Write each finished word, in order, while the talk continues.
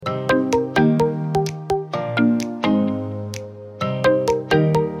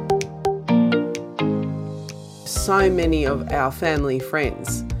so many of our family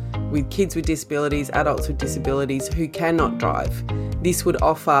friends with kids with disabilities, adults with disabilities who cannot drive. This would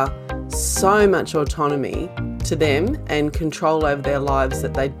offer so much autonomy to them and control over their lives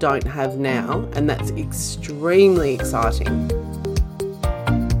that they don't have now, and that's extremely exciting.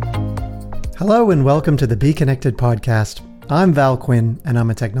 Hello and welcome to the Be Connected podcast. I'm Val Quinn and I'm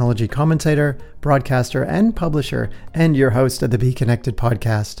a technology commentator, broadcaster and publisher and your host of the Be Connected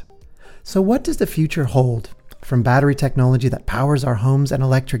podcast. So what does the future hold? From battery technology that powers our homes and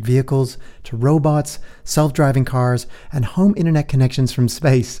electric vehicles to robots, self-driving cars, and home internet connections from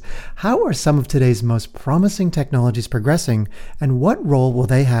space, how are some of today's most promising technologies progressing, and what role will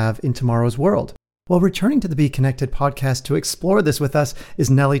they have in tomorrow's world? Well, returning to the Be Connected podcast to explore this with us is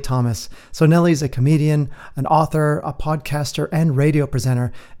Nellie Thomas. So Nellie's a comedian, an author, a podcaster, and radio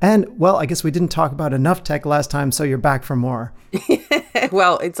presenter. And, well, I guess we didn't talk about enough tech last time, so you're back for more.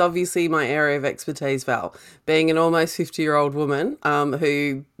 Well, it's obviously my area of expertise, Val. Being an almost 50-year-old woman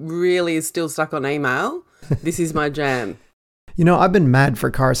who really is still stuck on email, this is my jam. You know, I've been mad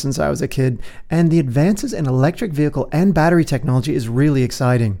for cars since I was a kid, and the advances in electric vehicle and battery technology is really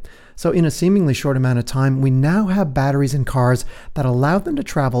exciting. So in a seemingly short amount of time, we now have batteries in cars that allow them to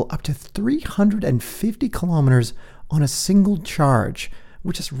travel up to 350 kilometers on a single charge,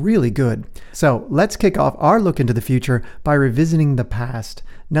 which is really good. So let's kick off our look into the future by revisiting the past.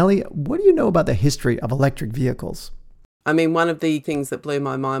 Nellie, what do you know about the history of electric vehicles? I mean, one of the things that blew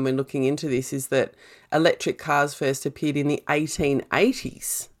my mind when looking into this is that electric cars first appeared in the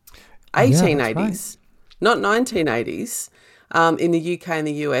 1880s. 1880s, right. Not 1980s. In the UK and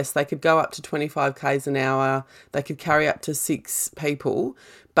the US, they could go up to 25 k's an hour. They could carry up to 6 people,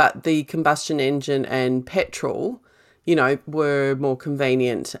 but the combustion engine and petrol, you know, were more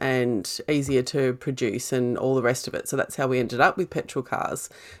convenient and easier to produce and all the rest of it. So that's how we ended up with petrol cars.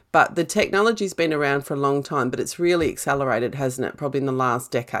 But the technology's been around for a long time, but it's really accelerated, hasn't it? Probably in the last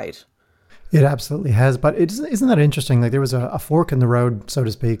decade. It absolutely has. But isn't that interesting? Like there was a fork in the road, so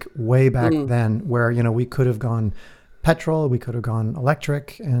to speak, way back then where, you know, we could have gone petrol, we could have gone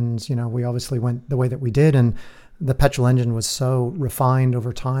electric, and, you know, we obviously went the way that we did. And the petrol engine was so refined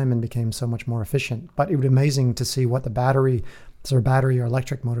over time and became so much more efficient. But it would be amazing to see what the battery or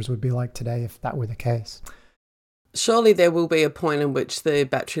electric motors would be like today if that were the case. Surely there will be a point in which the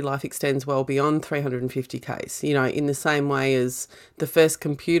battery life extends well beyond 350 k's, you know, in the same way as the first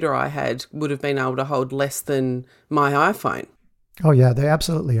computer I had would have been able to hold less than my iPhone. Oh yeah, they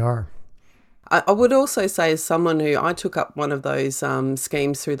absolutely are. I would also say, as someone who, I took up one of those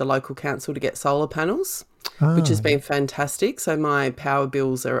schemes through the local council to get solar panels, which has been fantastic. So my power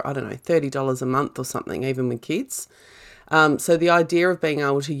bills are, I don't know, $30 a month or something, even with kids. So the idea of being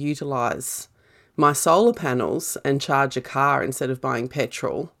able to utilise my solar panels and charge a car instead of buying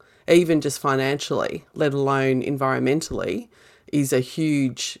petrol, even just financially, let alone environmentally, is a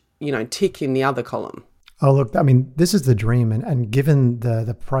huge, you know, tick in the other column. Oh, look, I mean, this is the dream. And given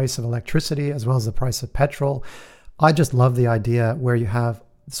the price of electricity as well as the price of petrol, I just love the idea where you have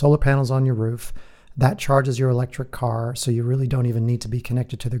solar panels on your roof that charges your electric car. So you really don't even need to be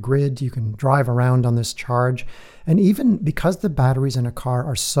connected to the grid. You can drive around on this charge. And even because the batteries in a car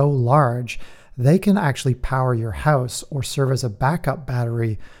are so large, they can actually power your house or serve as a backup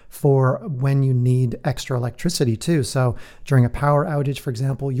battery for when you need extra electricity too. So during a power outage, for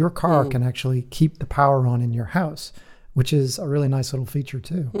example, your car can actually keep the power on in your house, which is a really nice little feature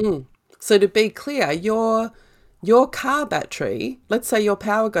too. So to be clear, your car battery, let's say your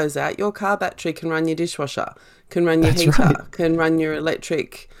power goes out, your car battery can run your dishwasher, can run your heater, right, can run your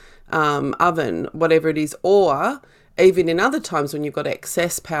electric oven, whatever it is. Or even in other times when you've got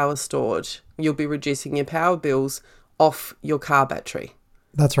excess power stored, you'll be reducing your power bills off your car battery.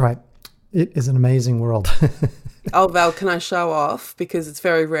 That's right. It is an amazing world. Oh, Val, can I show off? Because it's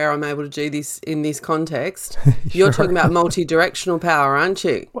very rare I'm able to do this in this context. You're talking about multi-directional power, aren't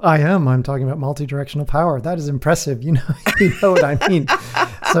you? I am. I'm talking about multi-directional power. That is impressive. You know what I mean?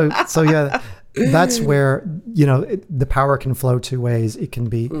 So yeah, that's where, you know, the power can flow two ways. It can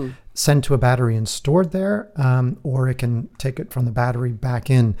be sent to a battery and stored there, or it can take it from the battery back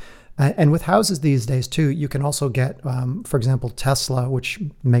in. And with houses these days too, you can also get, for example, Tesla, which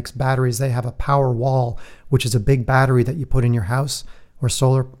makes batteries. They have a power wall, which is a big battery that you put in your house where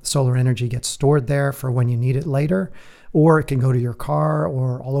solar energy gets stored there for when you need it later, or it can go to your car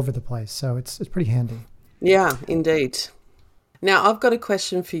or all over the place. So it's pretty handy. Yeah, indeed. Now, I've got a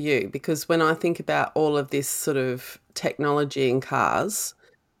question for you, because when I think about all of this sort of technology in cars,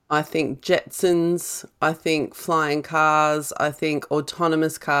 I think Jetsons, I think flying cars, I think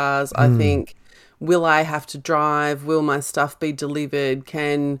autonomous cars, I think, will I have to drive? Will my stuff be delivered?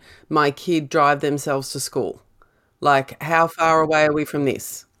 Can my kid drive themselves to school? Like, how far away are we from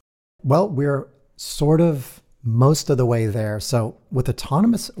this? Well, we're sort of most of the way there. So with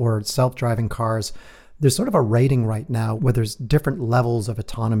autonomous or self-driving cars, there's sort of a rating right now where there's different levels of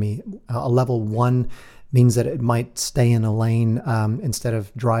autonomy. A level 1 means that it might stay in a lane instead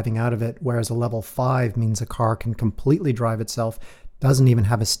of driving out of it, whereas a level 5 means a car can completely drive itself, doesn't even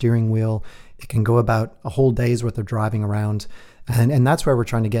have a steering wheel. It can go about a whole day's worth of driving around. And that's where we're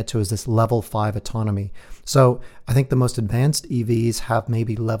trying to get to, is this level 5 autonomy. So I think the most advanced EVs have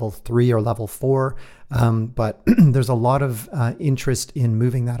maybe level 3 or level 4, but there's a lot of interest in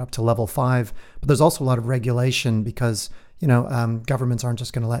moving that up to level 5. But there's also a lot of regulation because governments aren't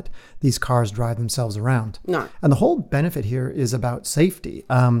just going to let these cars drive themselves around. No. And the whole benefit here is about safety.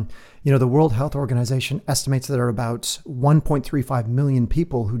 The World Health Organization estimates that there are about 1.35 million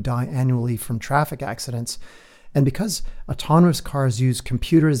people who die annually from traffic accidents. And because autonomous cars use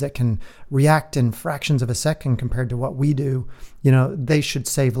computers that can react in fractions of a second compared to what we do, they should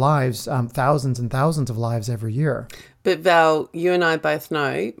save lives, thousands and thousands of lives every year. But Val, you and I both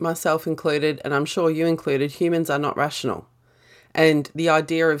know, myself included, and I'm sure you included, humans are not rational. And the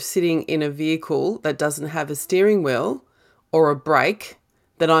idea of sitting in a vehicle that doesn't have a steering wheel or a brake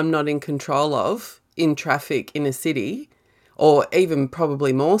that I'm not in control of in traffic in a city, or even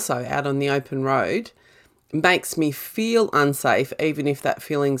probably more so out on the open road, makes me feel unsafe, even if that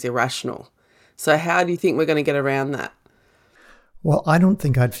feeling's irrational. So how do you think we're going to get around that? Well, I don't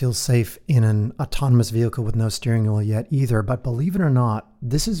think I'd feel safe in an autonomous vehicle with no steering wheel yet either. But believe it or not,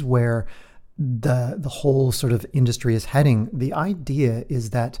 this is where the whole sort of industry is heading. The idea is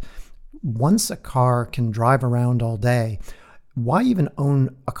that once a car can drive around all day, why even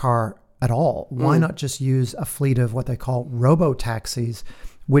own a car at all? Why not just use a fleet of what they call robo-taxis,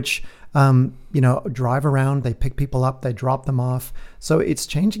 which drive around, they pick people up, they drop them off. So it's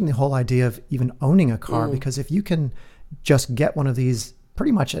changing the whole idea of even owning a car, because if you can just get one of these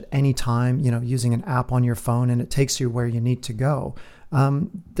pretty much at any time, using an app on your phone, and it takes you where you need to go,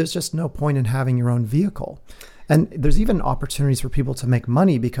 there's just no point in having your own vehicle. And there's even opportunities for people to make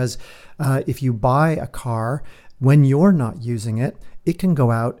money because if you buy a car, when you're not using it, it can go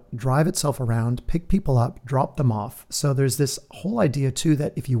out, drive itself around, pick people up, drop them off. So there's this whole idea too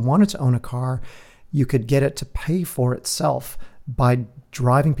that if you wanted to own a car, you could get it to pay for itself by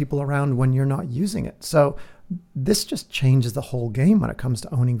driving people around when you're not using it. So this just changes the whole game when it comes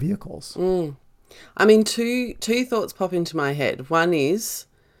to owning vehicles. I mean, two thoughts pop into my head. One is,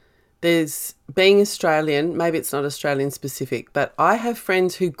 there's being Australian, maybe it's not Australian specific, but I have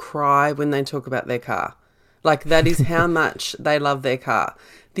friends who cry when they talk about their car. Like, that is how much they love their car.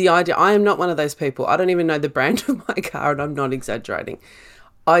 The idea, I am not one of those people. I don't even know the brand of my car, and I'm not exaggerating.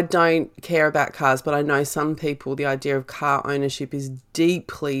 I don't care about cars, but I know some people, the idea of car ownership is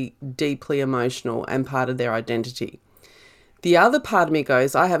deeply, deeply emotional and part of their identity. The other part of me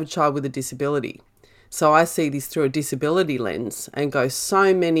goes, I have a child with a disability. So I see this through a disability lens and go,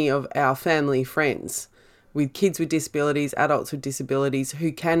 so many of our family friends with kids with disabilities, adults with disabilities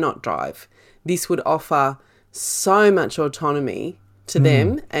who cannot drive, this would offer so much autonomy to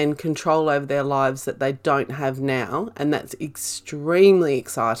them and control over their lives that they don't have now. And that's extremely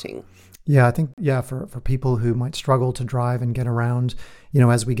exciting. Yeah, I think, for people who might struggle to drive and get around,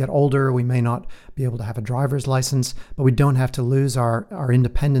 as we get older, we may not be able to have a driver's license, but we don't have to lose our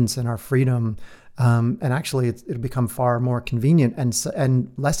independence and our freedom. And actually, it'll become far more convenient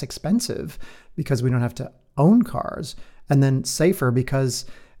and less expensive because we don't have to own cars, and then safer because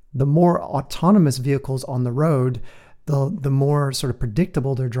the more autonomous vehicles on the road, the more sort of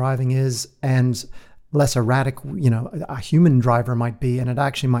predictable their driving is and less erratic, a human driver might be, and it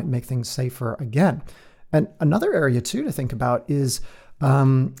actually might make things safer again. And another area too to think about is,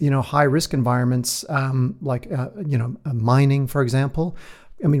 high risk environments, like mining, for example.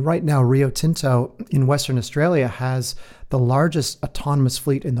 I mean, right now, Rio Tinto in Western Australia has the largest autonomous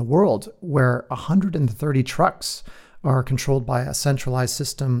fleet in the world, where 130 trucks are controlled by a centralized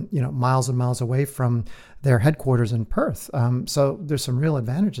system, miles and miles away from their headquarters in Perth. So there's some real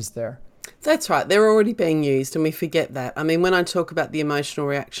advantages there. That's right. They're already being used, and we forget that. I mean, when I talk about the emotional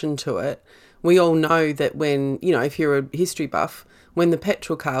reaction to it, we all know that when, if you're a history buff, when the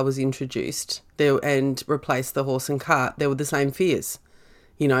petrol car was introduced and replaced the horse and cart, there were the same fears.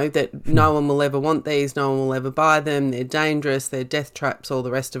 That no one will ever want these, no one will ever buy them, they're dangerous, they're death traps, all the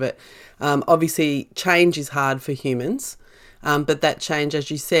rest of it. Obviously, change is hard for humans, but that change,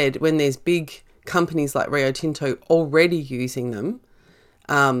 as you said, when there's big companies like Rio Tinto already using them,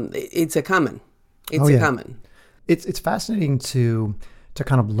 it's a coming. It's a coming. It's fascinating to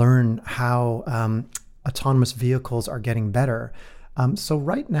kind of learn how autonomous vehicles are getting better. So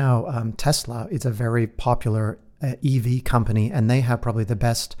right now, Tesla is a very popular EV company, and they have probably the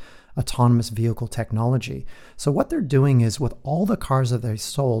best autonomous vehicle technology. So what they're doing is, with all the cars that they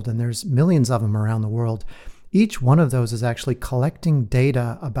sold, and there's millions of them around the world, each one of those is actually collecting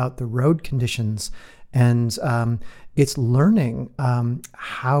data about the road conditions, and it's learning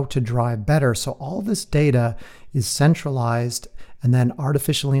how to drive better. So all this data is centralized, and then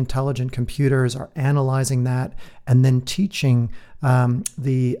artificially intelligent computers are analyzing that and then teaching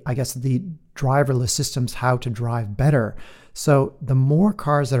the driverless systems how to drive better. So the more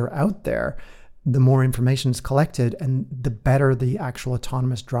cars that are out there, the more information is collected, and the better the actual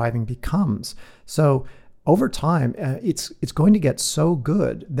autonomous driving becomes. So over time, it's going to get so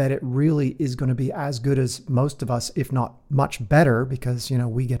good that it really is going to be as good as most of us, if not much better, because,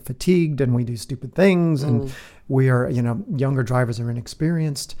 we get fatigued and we do stupid things, and we are, younger drivers are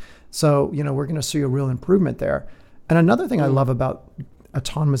inexperienced. So, we're going to see a real improvement there. And another thing I love about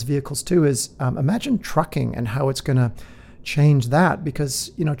autonomous vehicles too is imagine trucking and how it's going to change that,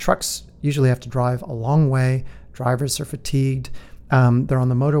 because, trucks usually have to drive a long way. Drivers are fatigued. They're on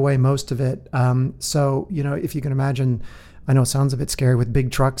the motorway most of it. So, if you can imagine, I know it sounds a bit scary with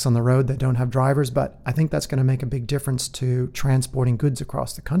big trucks on the road that don't have drivers, but I think that's going to make a big difference to transporting goods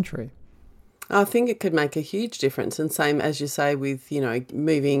across the country. I think it could make a huge difference. And same as you say with,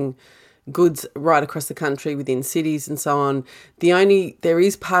 moving goods right across the country within cities and so on. There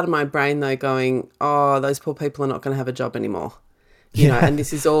is part of my brain though going, oh, those poor people are not going to have a job anymore. You know, and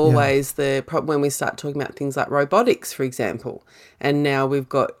this is always when we start talking about things like robotics, for example. And now we've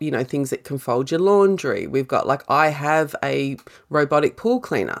got, things that can fold your laundry. We've got, I have a robotic pool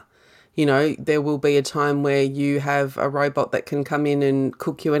cleaner. There will be a time where you have a robot that can come in and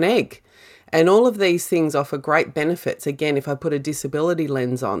cook you an egg. And all of these things offer great benefits. Again, if I put a disability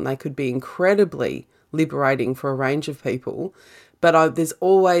lens on, they could be incredibly liberating for a range of people. But there's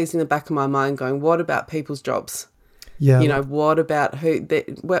always in the back of my mind going, what about people's jobs? Yeah. What about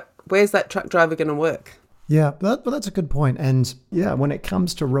where's that truck driver going to work? Yeah, but that's a good point. And yeah, when it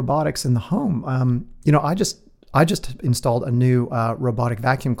comes to robotics in the home, I just installed a new robotic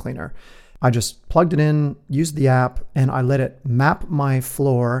vacuum cleaner. I just plugged it in, used the app, and I let it map my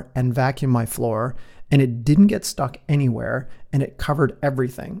floor and vacuum my floor, and it didn't get stuck anywhere, and it covered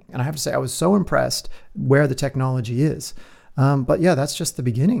everything. And I have to say, I was so impressed where the technology is. But yeah, that's just the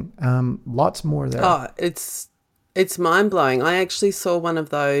beginning. Lots more there. Oh, it's mind-blowing. I actually saw one of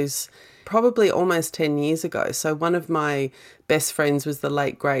those probably almost 10 years ago. So one of my best friends was the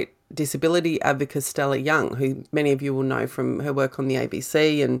late, great disability advocate Stella Young, who many of you will know from her work on the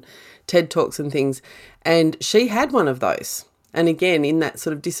ABC and TED Talks and things. And she had one of those. And again, in that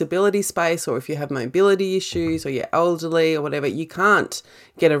sort of disability space, or if you have mobility issues or you're elderly or whatever, you can't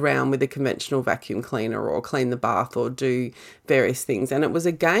get around with a conventional vacuum cleaner or clean the bath or do various things. And it was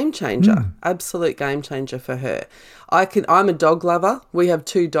a game changer, absolute game changer for her. I'm a dog lover. We have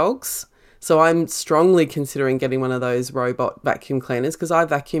 2 dogs. So I'm strongly considering getting one of those robot vacuum cleaners because I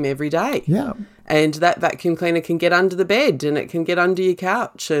vacuum every day. Yeah. And that vacuum cleaner can get under the bed and it can get under your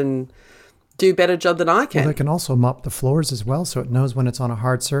couch and do a better job than I can. Well, it can also mop the floors as well, so it knows when it's on a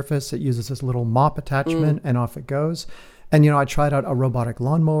hard surface. It uses this little mop attachment and off it goes. And, I tried out a robotic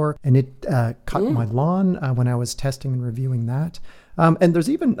lawnmower and it cut my lawn when I was testing and reviewing that. And there's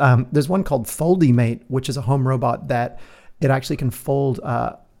even, there's one called FoldyMate, which is a home robot that it actually can fold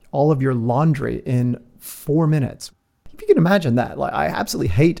all of your laundry in 4 minutes. If you can imagine that, I absolutely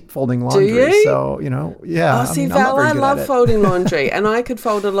hate folding laundry. Do you? So, yeah. Oh, see, Val, I love folding laundry and I could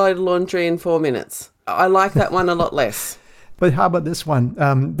fold a load of laundry in 4 minutes. I like that one a lot less. But how about this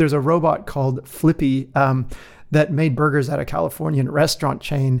one? There's a robot called Flippy that made burgers at a Californian restaurant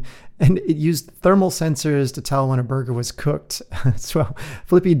chain, and it used thermal sensors to tell when a burger was cooked. So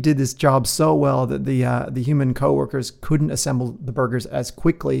Flippy did this job so well that the human coworkers couldn't assemble the burgers as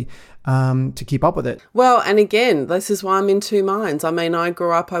quickly to keep up with it. Well, and again, this is why I'm in 2 minds. I mean, I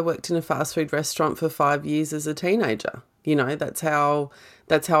worked in a fast food restaurant for 5 years as a teenager. That's how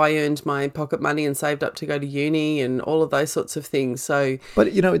I earned my pocket money and saved up to go to uni and all of those sorts of things. So, but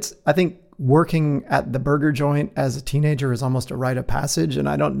I think working at the burger joint as a teenager is almost a rite of passage, and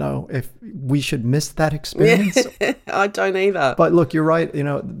I don't know if we should miss that experience. I don't either. But look, you're right.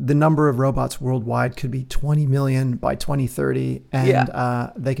 The number of robots worldwide could be 20 million by 2030,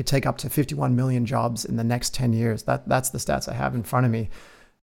 and they could take up to 51 million jobs in the next 10 years. That's the stats I have in front of me.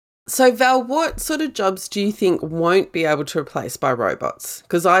 So, Val, what sort of jobs do you think won't be able to replace by robots?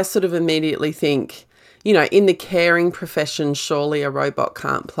 Because I sort of immediately think, in the caring profession, surely a robot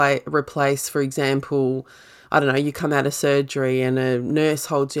can't replace, for example, I don't know, you come out of surgery and a nurse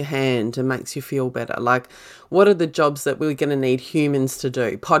holds your hand and makes you feel better. What are the jobs that we're going to need humans to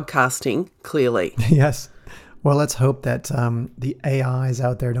do? Podcasting, clearly. Yes. Well, let's hope that the AIs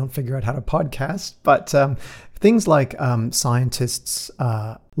out there don't figure out how to podcast. But things like scientists,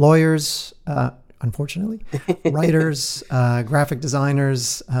 lawyers, unfortunately, writers, graphic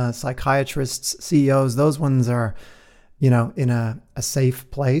designers, psychiatrists, CEOs, those ones are, in a safe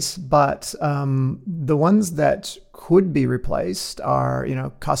place. But the ones that could be replaced are,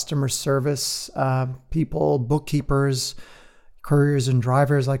 customer service people, bookkeepers, couriers and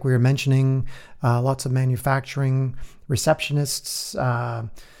drivers, like we were mentioning, lots of manufacturing, receptionists,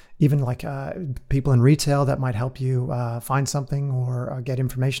 even like people in retail that might help you find something or get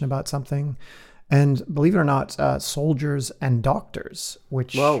information about something. And believe it or not, soldiers and doctors,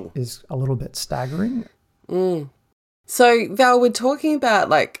 which is a little bit staggering. So, Val, we're talking about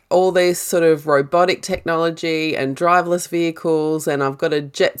like all this sort of robotic technology and driverless vehicles, and I've got a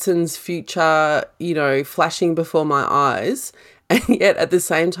Jetsons future, flashing before my eyes. And yet at the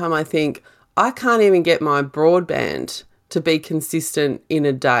same time, I think I can't even get my broadband to be consistent in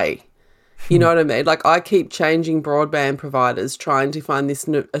a day. You know what I mean? Like, I keep changing broadband providers, trying to find this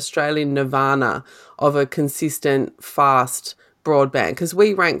Australian nirvana of a consistent, fast broadband, because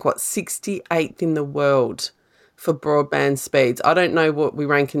we rank, 68th in the world for broadband speeds. I don't know what we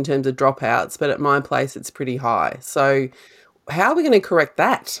rank in terms of dropouts, but at my place, it's pretty high. So how are we going to correct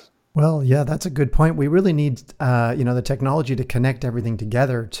that? Well, yeah, that's a good point. We really need, the technology to connect everything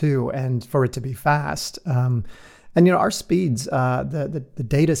together too, and for it to be fast. And our speeds, the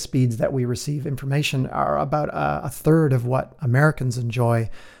data speeds that we receive information are about a third of what Americans enjoy.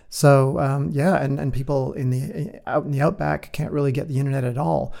 So and people out in the outback can't really get the internet at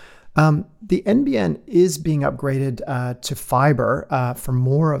all. The NBN is being upgraded to fiber for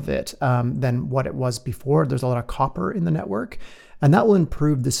more of it than what it was before. There's a lot of copper in the network, and that will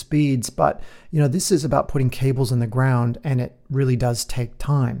improve the speeds. But this is about putting cables in the ground, and it really does take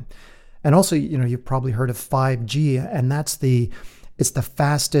time. And also, you've probably heard of 5G, and it's the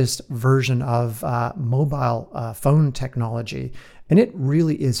fastest version of mobile phone technology. And it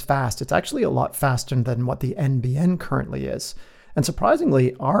really is fast. It's actually a lot faster than what the NBN currently is. And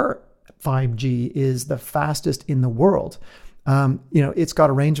surprisingly, our 5G is the fastest in the world. It's got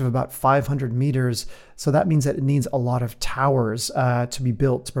a range of about 500 meters. So that means that it needs a lot of towers to be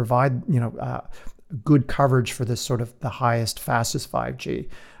built to provide, good coverage for this sort of the highest, fastest 5G.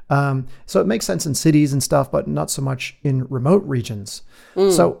 So it makes sense in cities and stuff, but not so much in remote regions.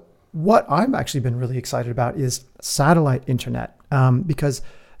 So what I've actually been really excited about is satellite internet, because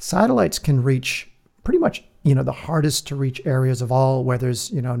satellites can reach pretty much, the hardest to reach areas of all, where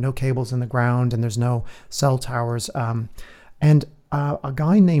there's, no cables in the ground and there's no cell towers. And a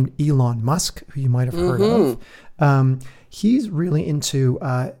guy named Elon Musk, who you might have heard of, he's really into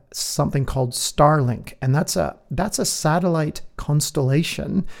something called Starlink, and that's a satellite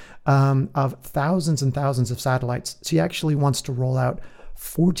constellation of thousands and thousands of satellites. So he actually wants to roll out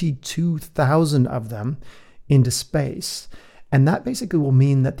 42,000 of them into space, and that basically will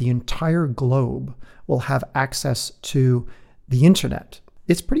mean that the entire globe will have access to the internet.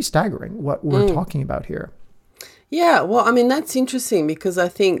 It's pretty staggering what we're talking about here. Yeah, well, I mean, that's interesting, because I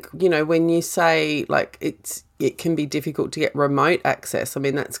think, when you say like it can be difficult to get remote access, I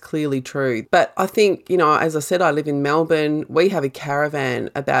mean, that's clearly true. But I think, as I said, I live in Melbourne. We have a caravan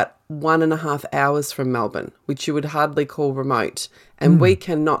about 1.5 hours from Melbourne, which you would hardly call remote. And we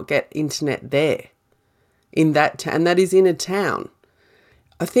cannot get internet there in that and that is in a town.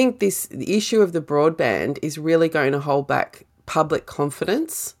 I think the issue of the broadband is really going to hold back public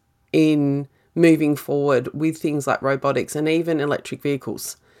confidence in moving forward with things like robotics and even electric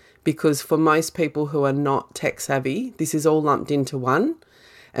vehicles, because for most people who are not tech savvy, this is all lumped into one.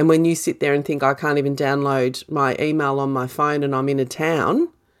 And when you sit there and think, I can't even download my email on my phone and I'm in a town,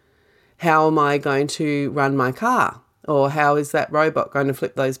 how am I going to run my car? Or how is that robot going to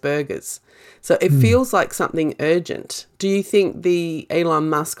flip those burgers? So it feels like something urgent. Do you think the Elon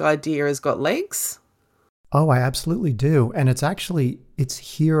Musk idea has got legs? Oh, I absolutely do. And it's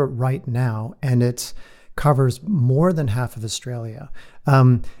here right now, and it covers more than half of Australia.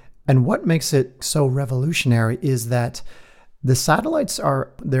 And what makes it so revolutionary is that the satellites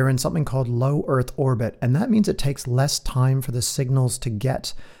they're in something called low Earth orbit, and that means it takes less time for the signals to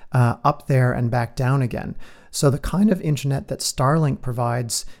get up there and back down again. So the kind of internet that Starlink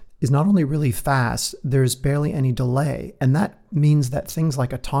provides is not only really fast, there's barely any delay. And that means that things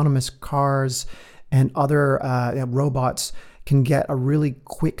like autonomous cars and other robots can get a really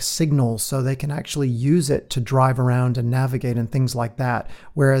quick signal, so they can actually use it to drive around and navigate and things like that.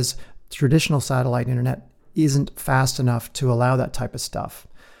 Whereas traditional satellite internet isn't fast enough to allow that type of stuff.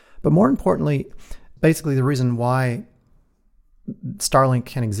 But more importantly, basically the reason why Starlink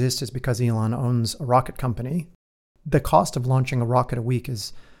can exist is because Elon owns a rocket company. The cost of launching a rocket a week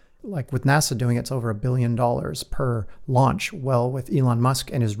is, like with NASA doing it's over $1 billion per launch. Well, with Elon Musk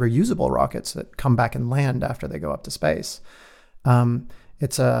and his reusable rockets that come back and land after they go up to space,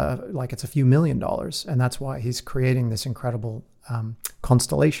 it's a few $1 million, and that's why he's creating this incredible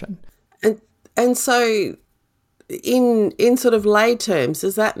constellation. And so, in sort of lay terms,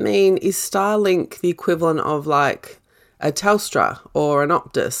 does that mean is Starlink the equivalent of like a Telstra or an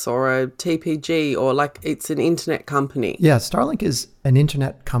Optus or a TPG, or like it's an internet company? Yeah, Starlink is an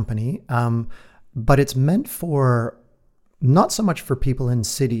internet company, but it's meant for not so much for people in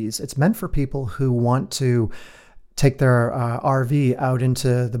cities. It's meant for people who want to take their RV out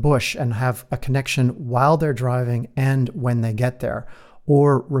into the bush and have a connection while they're driving and when they get there,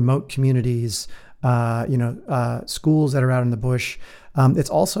 or remote communities, schools that are out in the bush. It's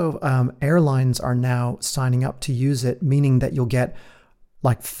also, airlines are now signing up to use it, meaning that you'll get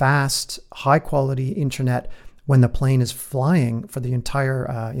like fast, high quality internet when the plane is flying for the entire,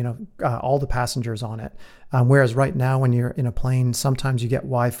 all the passengers on it. Whereas right now, when you're in a plane, sometimes you get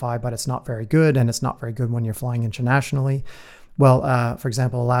Wi-Fi, but it's not very good, and it's not very good when you're flying internationally. Well, for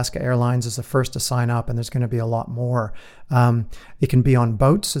example, Alaska Airlines is the first to sign up, and there's going to be a lot more. It can be on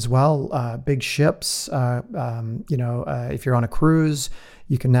boats as well, big ships. If you're on a cruise,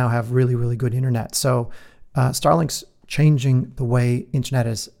 you can now have really, really good internet. So Starlink's changing the way internet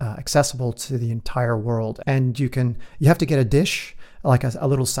is accessible to the entire world. And you have to get a dish, like a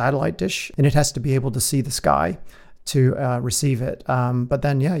little satellite dish, and it has to be able to see the sky to receive it. But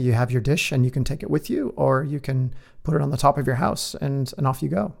then, you have your dish and you can take it with you, or you can put it on the top of your house and off you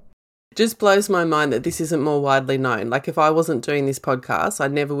go. It just blows my mind that this isn't more widely known. Like if I wasn't doing this podcast, I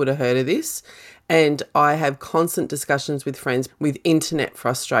never would have heard of this. And I have constant discussions with friends with internet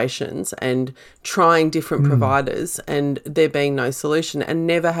frustrations and trying different providers, and there being no solution. And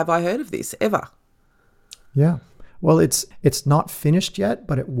never have I heard of this, ever. Yeah. Well, it's not finished yet,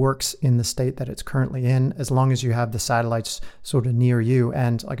 but it works in the state that it's currently in, as long as you have the satellites sort of near you.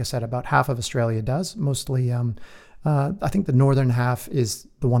 And like I said, about half of Australia does. Mostly, I think the northern half is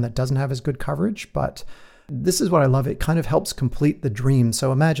the one that doesn't have as good coverage. But this is what I love. It kind of helps complete the dream.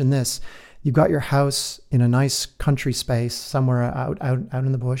 So imagine this. You've got your house in a nice country space somewhere out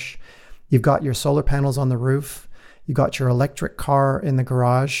in the bush. You've got your solar panels on the roof. You've got your electric car in the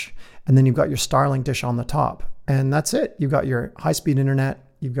garage. And then you've got your Starlink dish on the top. And that's it. You've got your high-speed internet.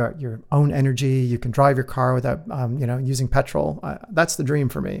 You've got your own energy. You can drive your car without, using petrol. That's the dream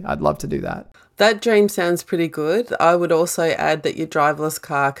for me. I'd love to do that. That dream sounds pretty good. I would also add that your driverless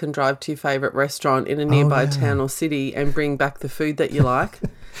car can drive to your favourite restaurant in a nearby town or city and bring back the food that you like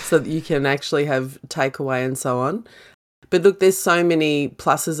so that you can actually have takeaway and so on. But look, there's so many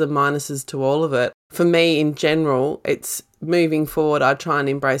pluses and minuses to all of it. For me, in general, it's moving forward. I try and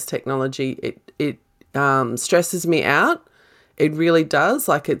embrace technology. It stresses me out. It really does.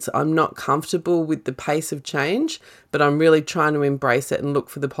 I'm not comfortable with the pace of change, but I'm really trying to embrace it and look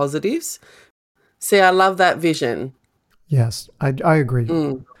for the positives. See, I love that vision. Yes, I agree.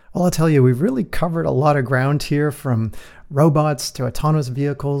 Well, I'll tell you, we've really covered a lot of ground here, from robots to autonomous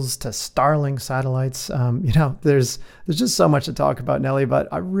vehicles to Starlink satellites. There's just so much to talk about, Nellie, but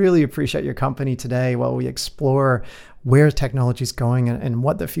I really appreciate your company today while we explore where technology is going and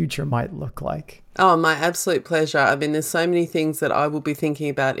what the future might look like. Oh, my absolute pleasure. I mean, there's so many things that I will be thinking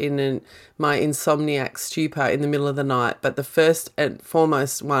about in my insomniac stupor in the middle of the night, but the first and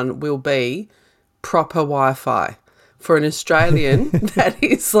foremost one will be proper Wi-Fi. For an Australian, that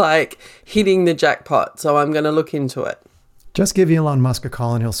is like hitting the jackpot. So I'm going to look into it. Just give Elon Musk a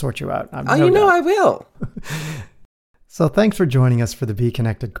call and he'll sort you out. I will. So thanks for joining us for the Be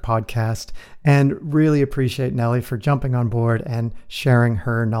Connected podcast, and really appreciate Nellie for jumping on board and sharing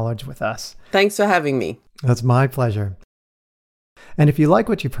her knowledge with us. Thanks for having me. That's my pleasure. And if you like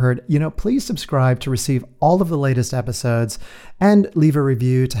what you've heard, please subscribe to receive all of the latest episodes and leave a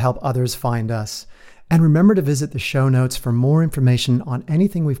review to help others find us. And remember to visit the show notes for more information on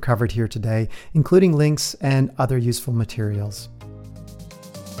anything we've covered here today, including links and other useful materials.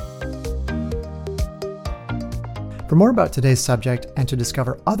 For more about today's subject and to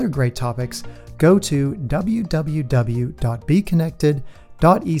discover other great topics, go to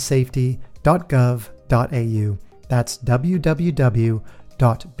www.beconnected.esafety.gov.au. That's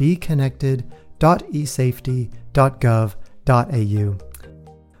www.beconnected.esafety.gov.au.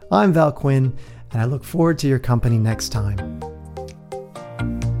 I'm Val Quinn, and I look forward to your company next time.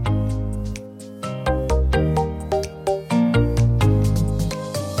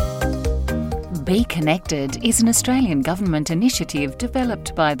 Be Connected is an Australian government initiative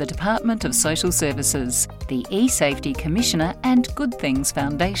developed by the Department of Social Services, the eSafety Commissioner and Good Things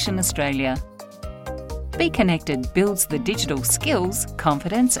Foundation Australia. Be Connected builds the digital skills,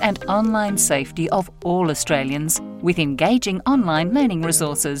 confidence and online safety of all Australians with engaging online learning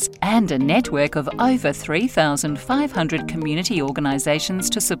resources and a network of over 3,500 community organisations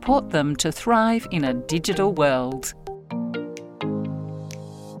to support them to thrive in a digital world.